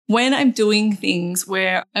when I'm doing things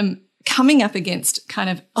where I'm coming up against kind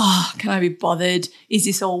of, can I be bothered? Is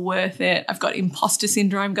this all worth it? I've got imposter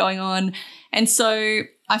syndrome going on. And so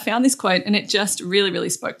I found this quote and it just really, really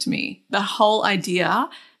spoke to me. The whole idea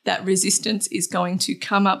that resistance is going to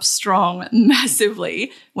come up strong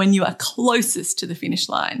massively when you are closest to the finish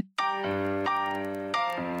line.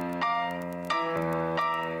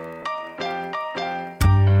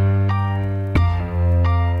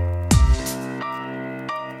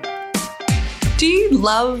 Do you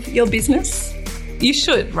love your business? You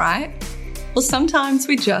should, right? Well, sometimes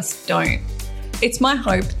we just don't. It's my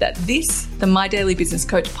hope that this, the My Daily Business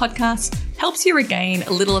Coach podcast, helps you regain a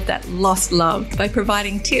little of that lost love by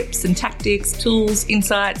providing tips and tactics, tools,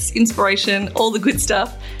 insights, inspiration, all the good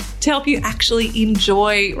stuff to help you actually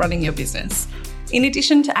enjoy running your business. In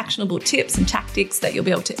addition to actionable tips and tactics that you'll be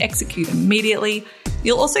able to execute immediately,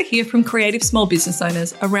 you'll also hear from creative small business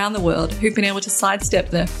owners around the world who've been able to sidestep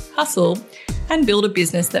the hustle and build a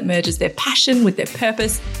business that merges their passion with their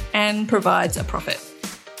purpose and provides a profit.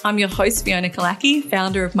 I'm your host, Fiona Kalaki,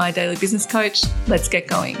 founder of My Daily Business Coach. Let's get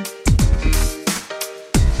going.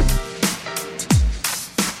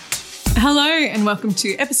 Hello and welcome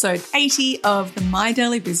to episode 80 of the My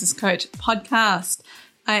Daily Business Coach podcast.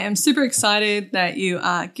 I am super excited that you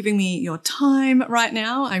are giving me your time right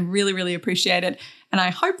now. I really, really appreciate it. And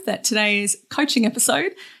I hope that today's coaching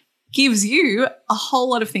episode gives you a whole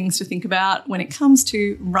lot of things to think about when it comes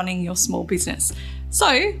to running your small business.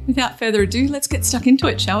 So without further ado, let's get stuck into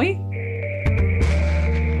it, shall we?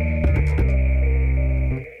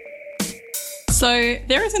 So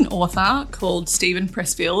there is an author called Steven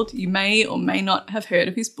Pressfield. You may or may not have heard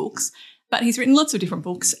of his books, but he's written lots of different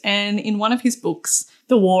books. And in one of his books,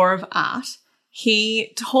 The War of Art,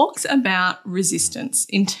 he talks about resistance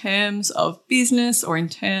in terms of business or in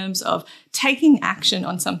terms of taking action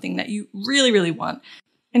on something that you really, really want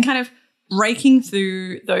and kind of breaking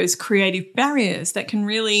through those creative barriers that can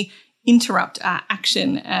really interrupt our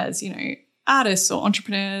action as, artists or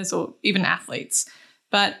entrepreneurs or even athletes.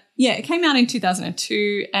 But yeah, it came out in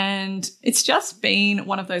 2002 and it's just been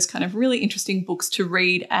one of those kind of really interesting books to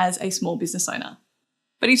read as a small business owner.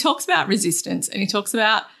 But he talks about resistance and he talks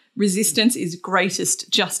about resistance is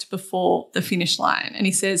greatest just before the finish line. And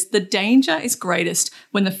he says the danger is greatest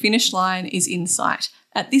when the finish line is in sight.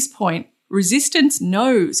 At this point, resistance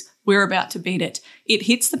knows we're about to beat it. It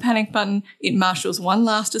hits the panic button, it marshals one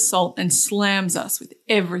last assault and slams us with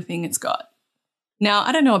everything it's got. Now,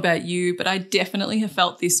 I don't know about you, but I definitely have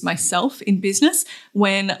felt this myself in business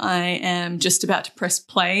when I am just about to press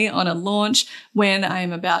play on a launch, when I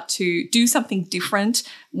am about to do something different,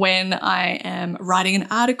 when I am writing an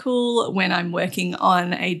article, when I'm working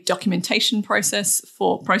on a documentation process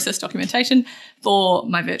documentation for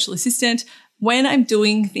my virtual assistant, when I'm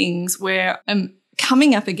doing things where I'm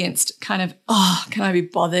coming up against kind of, can I be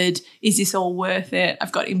bothered? Is this all worth it?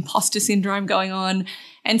 I've got imposter syndrome going on.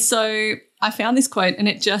 And so I found this quote and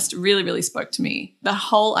it just really, really spoke to me. The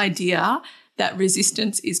whole idea that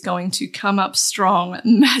resistance is going to come up strong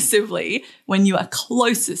massively when you are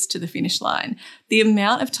closest to the finish line. The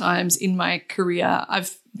amount of times in my career,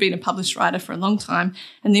 I've been a published writer for a long time,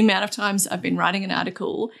 and the amount of times I've been writing an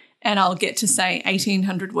article and I'll get to say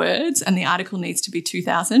 1,800 words and the article needs to be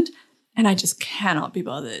 2,000 and I just cannot be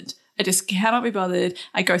bothered. I just cannot be bothered.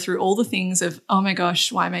 I go through all the things of, oh my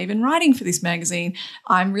gosh, why am I even writing for this magazine?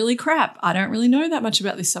 I'm really crap. I don't really know that much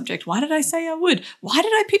about this subject. Why did I say I would? Why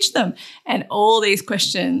did I pitch them? And all these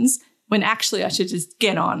questions when actually I should just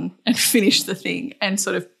get on and finish the thing and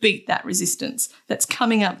sort of beat that resistance that's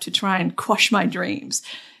coming up to try and quash my dreams.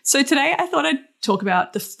 So today I thought I'd talk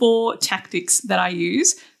about the 4 tactics that I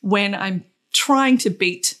use when I'm trying to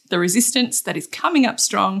beat the resistance that is coming up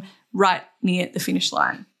strong right near the finish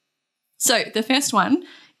line. So the first one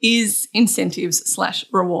is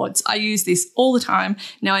incentives/rewards. I use this all the time.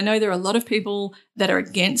 Now, I know there are a lot of people that are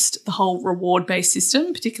against the whole reward-based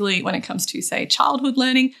system, particularly when it comes to, say, childhood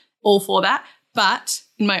learning, all for that. But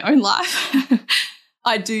in my own life,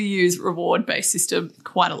 I do use reward-based system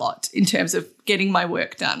quite a lot in terms of getting my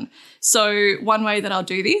work done. So one way that I'll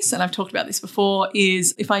do this, and I've talked about this before,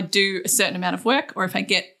 is if I do a certain amount of work or if I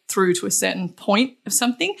get through to a certain point of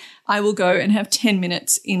something, I will go and have 10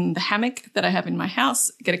 minutes in the hammock that I have in my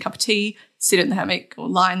house, get a cup of tea, sit in the hammock or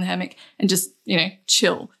lie in the hammock and just,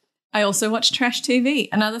 chill. I also watch trash TV.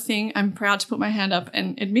 Another thing I'm proud to put my hand up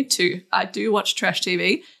and admit to, I do watch trash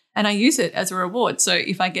TV and I use it as a reward. So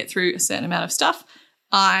if I get through a certain amount of stuff,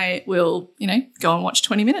 I will, go and watch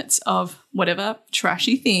 20 minutes of whatever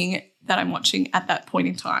trashy thing that I'm watching at that point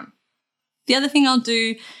in time. The other thing I'll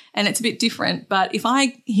do, and it's a bit different, but if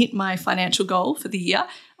I hit my financial goal for the year,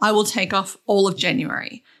 I will take off all of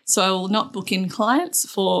January. So I will not book in clients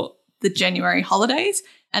for the January holidays.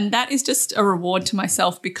 And that is just a reward to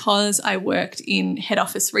myself because I worked in head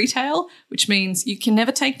office retail, which means you can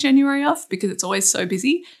never take January off because it's always so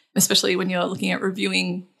busy, especially when you're looking at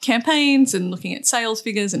reviewing campaigns and looking at sales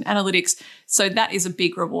figures and analytics. So that is a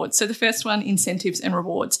big reward. So the first one, incentives and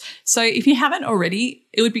rewards. So if you haven't already,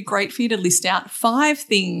 it would be great for you to list out 5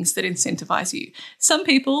 things that incentivize you. Some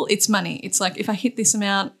people, it's money. It's like, if I hit this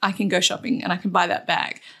amount, I can go shopping and I can buy that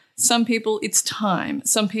bag. Some people, it's time.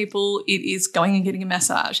 Some people, it is going and getting a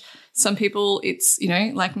massage. Some people, it's,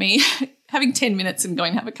 like me, having 10 minutes and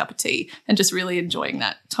going to have a cup of tea and just really enjoying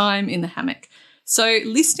that time in the hammock. So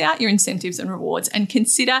list out your incentives and rewards and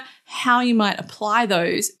consider how you might apply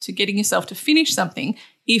those to getting yourself to finish something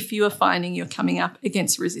if you are finding you're coming up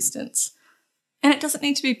against resistance. And it doesn't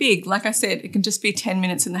need to be big. Like I said, it can just be 10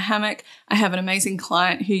 minutes in the hammock. I have an amazing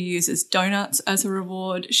client who uses donuts as a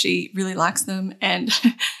reward. She really likes them. And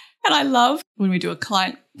I love when we do a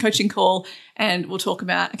client coaching call and we'll talk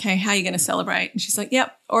about, okay, how are you going to celebrate? And she's like,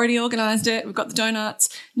 yep, already organized it. We've got the donuts.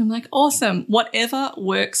 And I'm like, awesome. Whatever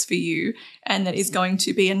works for you and that is going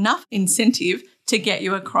to be enough incentive to get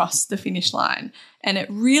you across the finish line. And it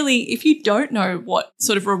really, if you don't know what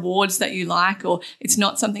sort of rewards that you like or it's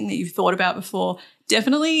not something that you've thought about before,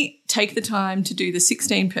 definitely take the time to do the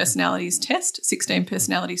 16 personalities test,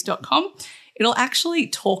 16personalities.com. It'll actually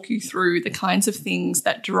talk you through the kinds of things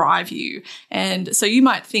that drive you. And so you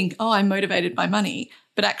might think, oh, I'm motivated by money,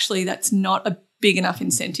 but actually that's not a big enough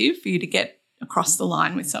incentive for you to get across the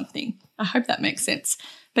line with something. I hope that makes sense.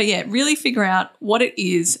 But yeah, really figure out what it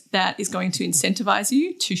is that is going to incentivize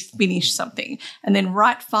you to finish something. And then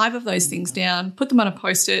write 5 of those things down, put them on a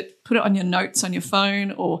Post-it, put it on your notes on your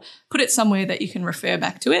phone, or put it somewhere that you can refer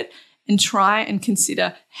back to it, and try and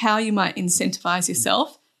consider how you might incentivize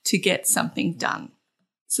yourself to get something done.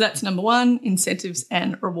 So that's number 1, incentives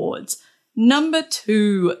and rewards. Number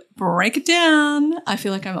 2, break it down. I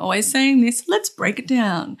feel like I'm always saying this. Let's break it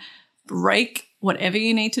down. Break whatever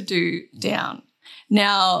you need to do down.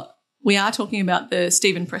 Now, we are talking about the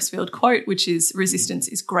Steven Pressfield quote, which is resistance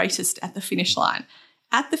is greatest at the finish line.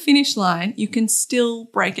 At the finish line, you can still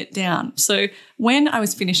break it down. So when I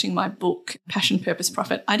was finishing my book, Passion, Purpose,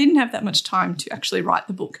 Profit, I didn't have that much time to actually write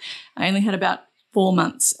the book. I only had about 4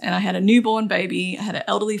 months and I had a newborn baby. I had an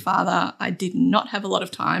elderly father. I did not have a lot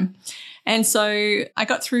of time. And so I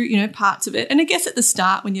got through, parts of it. And I guess at the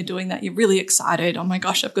start when you're doing that, you're really excited. Oh my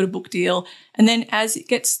gosh, I've got a book deal. And then as it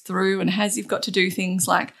gets through and as you've got to do things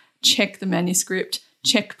like check the manuscript,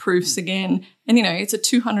 check proofs again. And, it's a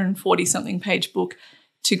 240 something page book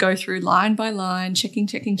to go through line by line,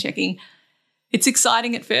 checking. It's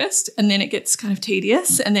exciting at first and then it gets kind of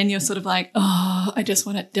tedious and then you're sort of like, oh, I just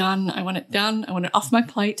want it done. I want it done. I want it off my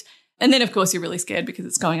plate. And then, of course, you're really scared because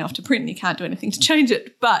it's going off to print and you can't do anything to change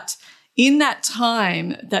it. But in that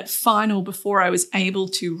time, that final before I was able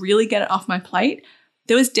to really get it off my plate,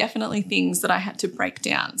 there was definitely things that I had to break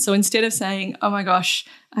down. So instead of saying, oh my gosh,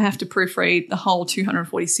 I have to proofread the whole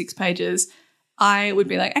 246 pages, I would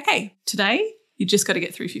be like, okay, today you just got to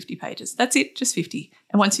get through 50 pages. That's it, just 50.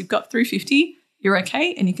 And once you've got through 50, you're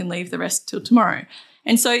okay and you can leave the rest till tomorrow.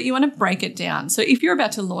 And so you want to break it down. So if you're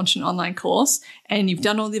about to launch an online course and you've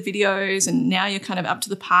done all the videos and now you're kind of up to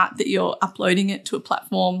the part that you're uploading it to a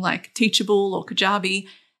platform like Teachable or Kajabi,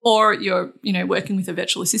 or you're, working with a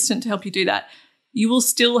virtual assistant to help you do that, you will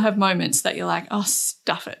still have moments that you're like, oh,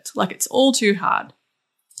 stuff it. Like it's all too hard.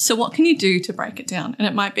 So what can you do to break it down? And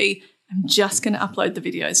it might be, I'm just going to upload the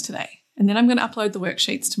videos today. And then I'm going to upload the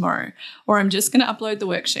worksheets tomorrow, or I'm just going to upload the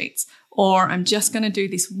worksheets, or I'm just going to do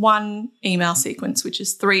this one email sequence, which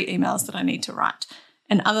is 3 emails that I need to write.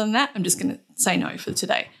 And other than that, I'm just going to say no for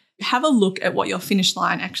today. Have a look at what your finish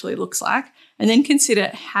line actually looks like, and then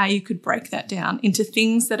consider how you could break that down into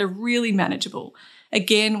things that are really manageable.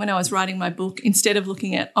 Again, when I was writing my book, instead of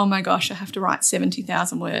looking at, oh my gosh, I have to write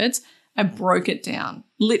 70,000 words, I broke it down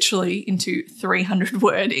literally into 300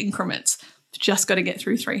 word increments. Just got to get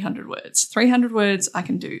through 300 words. 300 words I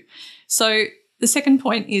can do. So the second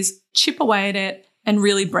point is chip away at it and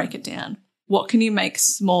really break it down. What can you make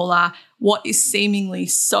smaller? What is seemingly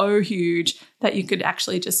so huge that you could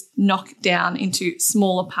actually just knock down into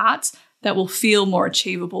smaller parts that will feel more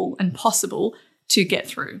achievable and possible to get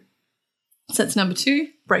through? So that's number 2,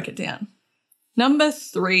 break it down. Number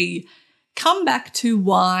 3, come back to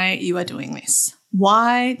why you are doing this.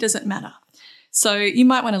 Why does it matter? So you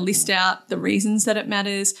might want to list out the reasons that it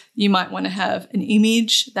matters. You might want to have an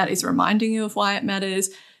image that is reminding you of why it matters.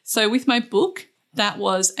 So with my book, that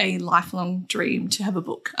was a lifelong dream to have a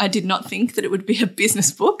book. I did not think that it would be a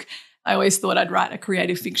business book. I always thought I'd write a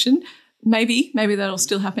creative fiction. Maybe that'll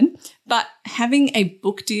still happen. But having a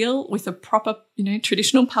book deal with a proper,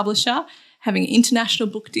 traditional publisher, having an international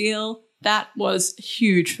book deal, that was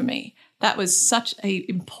huge for me. That was such an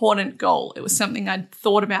important goal. It was something I'd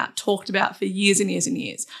thought about, talked about for years and years and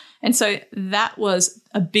years. And so that was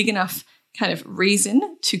a big enough kind of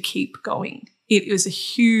reason to keep going. It was a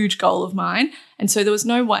huge goal of mine. And so there was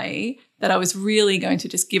no way that I was really going to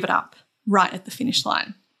just give it up right at the finish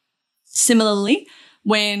line. Similarly,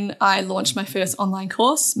 when I launched my first online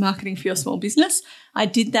course, Marketing for Your Small Business, I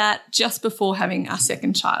did that just before having our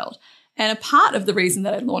second child. And a part of the reason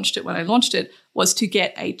that I launched it when I launched it was to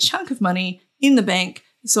get a chunk of money in the bank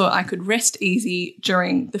so I could rest easy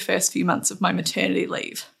during the first few months of my maternity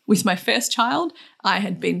leave. With my first child, I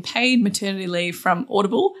had been paid maternity leave from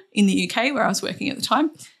Audible in the UK where I was working at the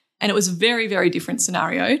time. And it was a very, very different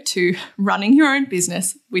scenario to running your own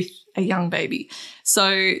business with a young baby.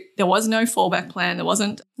 So there was no fallback plan. There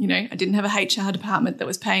wasn't, I didn't have a HR department that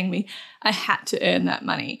was paying me. I had to earn that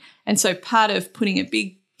money. And so part of putting a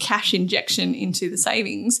big cash injection into the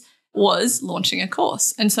savings was launching a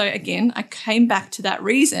course. And so again, I came back to that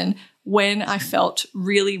reason when I felt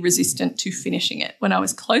really resistant to finishing it. When I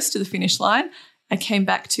was close to the finish line, I came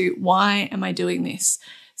back to, why am I doing this?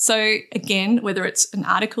 So again, whether it's an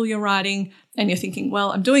article you're writing and you're thinking,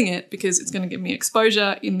 well, I'm doing it because it's going to give me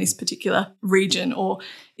exposure in this particular region or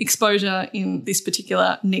exposure in this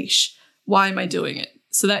particular niche. Why am I doing it?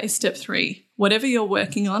 So that is step 3. Whatever you're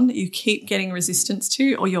working on that you keep getting resistance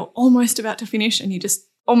to, or you're almost about to finish and you just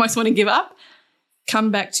almost want to give up,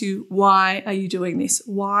 come back to, why are you doing this?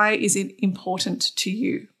 Why is it important to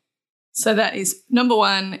you? So that is number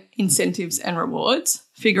 1, incentives and rewards.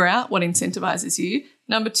 Figure out what incentivizes you.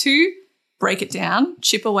 Number 2, break it down,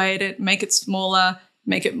 chip away at it, make it smaller,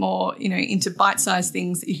 make it more, into bite-sized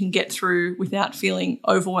things that you can get through without feeling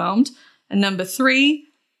overwhelmed. And number 3,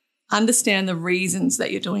 understand the reasons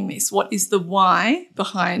that you're doing this. What is the why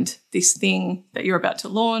behind this thing that you're about to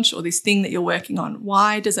launch or this thing that you're working on?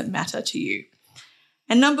 Why does it matter to you?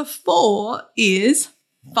 And number 4 is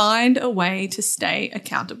find a way to stay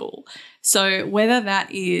accountable. So whether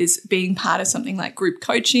that is being part of something like group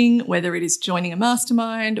coaching, whether it is joining a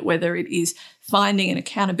mastermind, whether it is finding an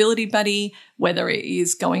accountability buddy, whether it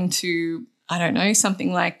is going to,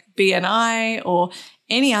 something like BNI or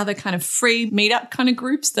any other kind of free meetup kind of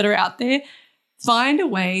groups that are out there, find a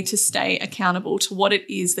way to stay accountable to what it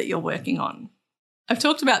is that you're working on. I've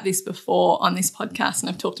talked about this before on this podcast, and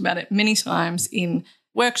I've talked about it many times in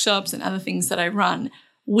workshops and other things that I run.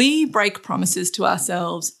 We break promises to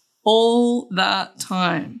ourselves all the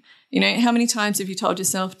time. How many times have you told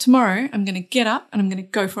yourself, tomorrow I'm going to get up and I'm going to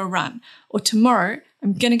go for a run? Or tomorrow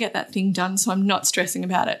I'm going to get that thing done so I'm not stressing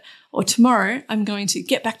about it. Or tomorrow I'm going to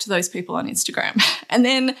get back to those people on Instagram. And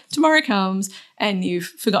then tomorrow comes and you've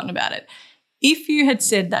forgotten about it. If you had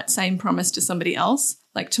said that same promise to somebody else,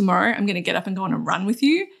 like tomorrow I'm going to get up and go on a run with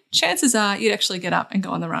you, chances are you'd actually get up and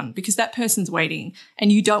go on the run because that person's waiting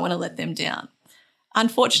and you don't want to let them down.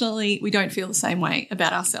 Unfortunately, we don't feel the same way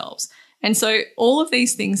about ourselves. And so all of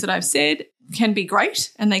these things that I've said can be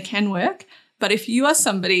great and they can work. But if you are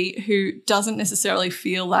somebody who doesn't necessarily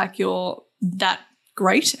feel like you're that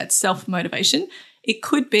great at self-motivation, it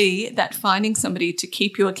could be that finding somebody to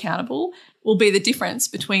keep you accountable will be the difference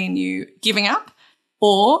between you giving up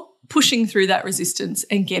or pushing through that resistance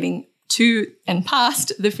and getting to and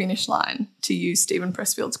past the finish line, to use Steven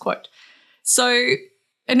Pressfield's quote. So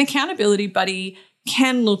an accountability buddy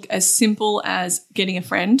can look as simple as getting a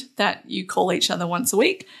friend that you call each other once a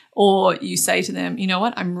week, or you say to them, you know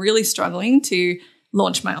what, I'm really struggling to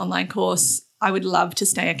launch my online course. I would love to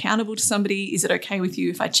stay accountable to somebody. Is it okay with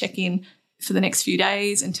you if I check in for the next few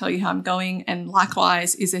days and tell you how I'm going? And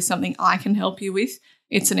likewise, is there something I can help you with?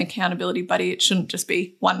 It's an accountability buddy. It shouldn't just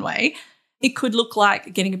be one way. It could look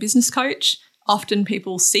like getting a business coach. Often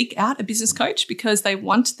people seek out a business coach because they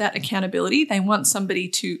want that accountability. They want somebody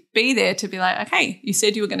to be there to be like, okay, you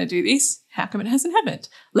said you were going to do this. How come it hasn't happened?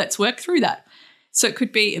 Let's work through that. So it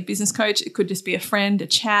could be a business coach. It could just be a friend, a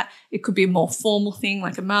chat. It could be a more formal thing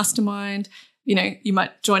like a mastermind. You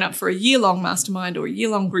might join up for a year-long mastermind or a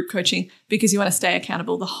year-long group coaching because you want to stay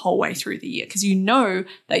accountable the whole way through the year because you know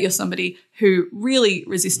that you're somebody who really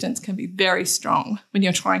resistance can be very strong when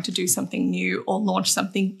you're trying to do something new or launch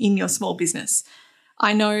something in your small business.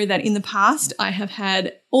 I know that in the past, I have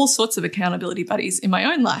had all sorts of accountability buddies in my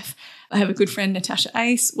own life. I have a good friend, Natasha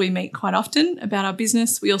Ace. We meet quite often about our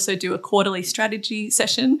business. We also do a quarterly strategy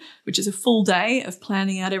session, which is a full day of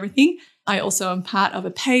planning out everything. I also am part of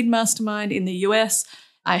a paid mastermind in the US.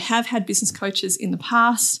 I have had business coaches in the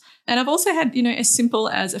past. And I've also had, as simple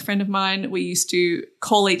as a friend of mine, we used to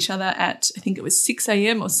call each other at, I think it was 6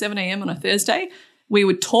 a.m. or 7 a.m. on a Thursday. We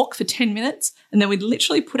would talk for 10 minutes and then we'd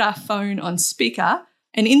literally put our phone on speaker.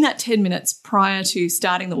 And in that 10 minutes prior to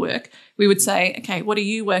starting the work, we would say, okay, what are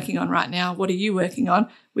you working on right now? What are you working on?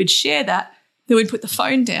 We'd share that. Then we'd put the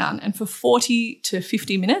phone down and for 40 to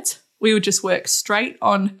 50 minutes, we would just work straight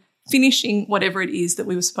on finishing whatever it is that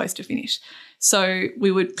we were supposed to finish. So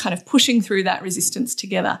we would kind of pushing through that resistance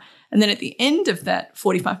together. And then at the end of that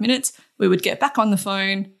 45 minutes, we would get back on the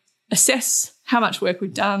phone, assess how much work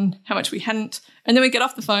we'd done, how much we hadn't, and then we'd get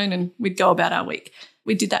off the phone and we'd go about our week.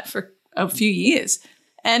 We did that for a few years.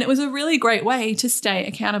 And it was a really great way to stay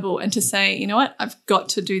accountable and to say, you know what, I've got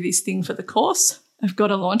to do this thing for the course. I've got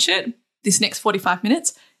to launch it. This next 45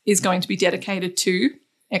 minutes is going to be dedicated to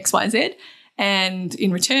XYZ. And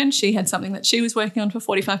in return, she had something that she was working on for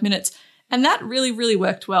 45 minutes. And that really, really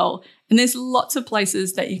worked well. And there's lots of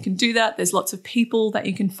places that you can do that. There's lots of people that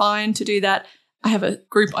you can find to do that. I have a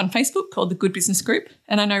group on Facebook called the Good Business Group.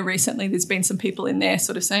 And I know recently there's been some people in there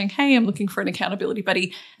sort of saying, hey, I'm looking for an accountability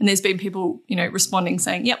buddy. And there's been people, responding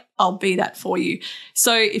saying, yep, I'll be that for you.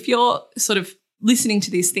 So if you're sort of listening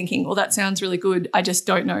to this thinking, well, that sounds really good, I just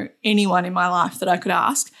don't know anyone in my life that I could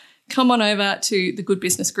ask, come on over to the Good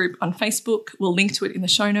Business Group on Facebook. We'll link to it in the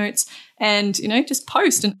show notes and, just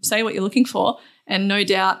post and say what you're looking for. And no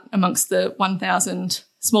doubt amongst the 1,000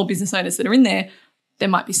 small business owners that are in there, there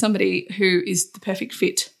might be somebody who is the perfect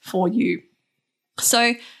fit for you.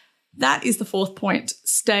 So that is the fourth point.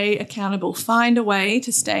 Stay accountable. Find a way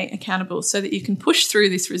to stay accountable so that you can push through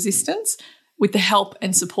this resistance with the help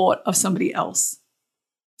and support of somebody else.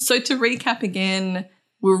 So to recap again,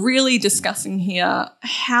 we're really discussing here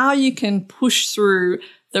how you can push through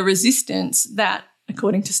the resistance that,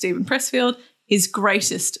 according to Steven Pressfield, is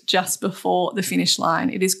greatest just before the finish line.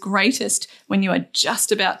 It is greatest when you are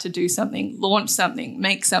just about to do something, launch something,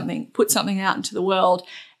 make something, put something out into the world,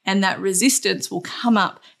 and that resistance will come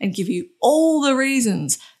up and give you all the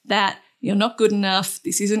reasons that you're not good enough,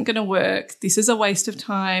 this isn't going to work, this is a waste of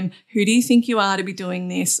time, who do you think you are to be doing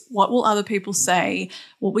this, what will other people say,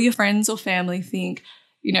 what will your friends or family think,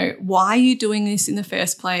 why are you doing this in the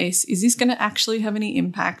first place, is this going to actually have any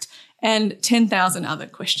impact, and 10,000 other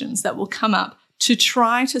questions that will come up to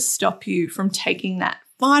try to stop you from taking that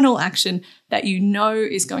final action that you know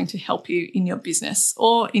is going to help you in your business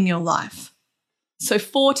or in your life. So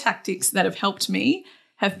 4 tactics that have helped me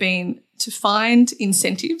have been to find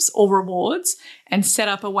incentives or rewards and set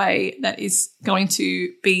up a way that is going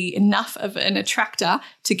to be enough of an attractor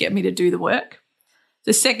to get me to do the work.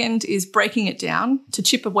 The second is breaking it down to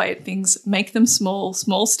chip away at things, make them small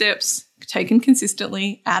steps, taken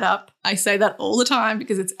consistently, add up. I say that all the time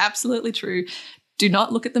because it's absolutely true. Do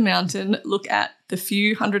not look at the mountain, look at the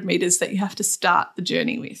few hundred meters that you have to start the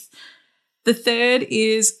journey with. The third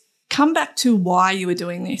is come back to why you are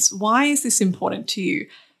doing this. Why is this important to you?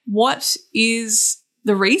 What is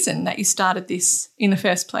the reason that you started this in the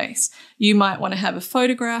first place? You might want to have a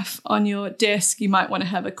photograph on your desk. You might want to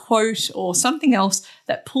have a quote or something else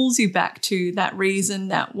that pulls you back to that reason,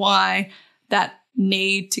 that why, that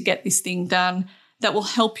need to get this thing done, that will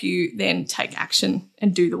help you then take action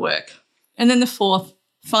and do the work. And then the fourth,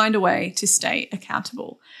 find a way to stay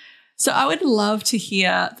accountable. So I would love to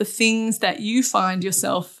hear the things that you find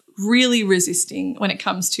yourself really resisting when it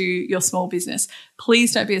comes to your small business.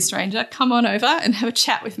 Please don't be a stranger. Come on over and have a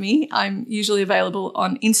chat with me. I'm usually available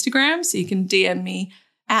on Instagram, so you can DM me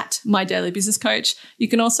at My Daily Business Coach. You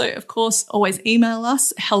can also, of course, always email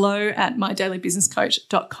us,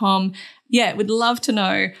 hello@mydailybusinesscoach.com. Yeah, we'd love to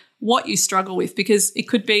know what you struggle with, because it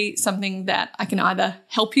could be something that I can either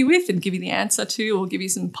help you with and give you the answer to or give you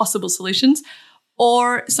some possible solutions,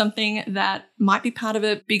 or something that might be part of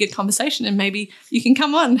a bigger conversation. And maybe you can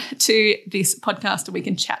come on to this podcast and we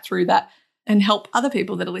can chat through that and help other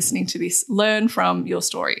people that are listening to this learn from your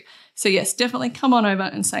story. So yes, definitely come on over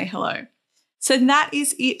and say hello. So that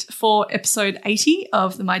is it for episode 80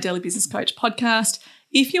 of the My Daily Business Coach podcast.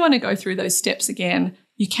 If you want to go through those steps again,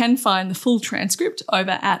 you can find the full transcript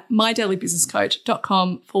over at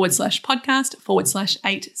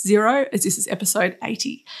mydailybusinesscoach.com/podcast/80, as this is episode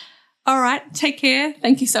 80. All right, take care.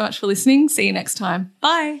 Thank you so much for listening. See you next time.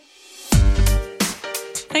 Bye.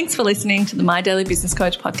 Thanks for listening to the My Daily Business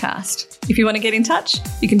Coach podcast. If you want to get in touch,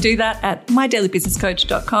 you can do that at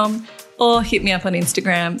mydailybusinesscoach.com or hit me up on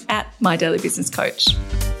Instagram at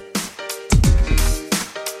mydailybusinesscoach.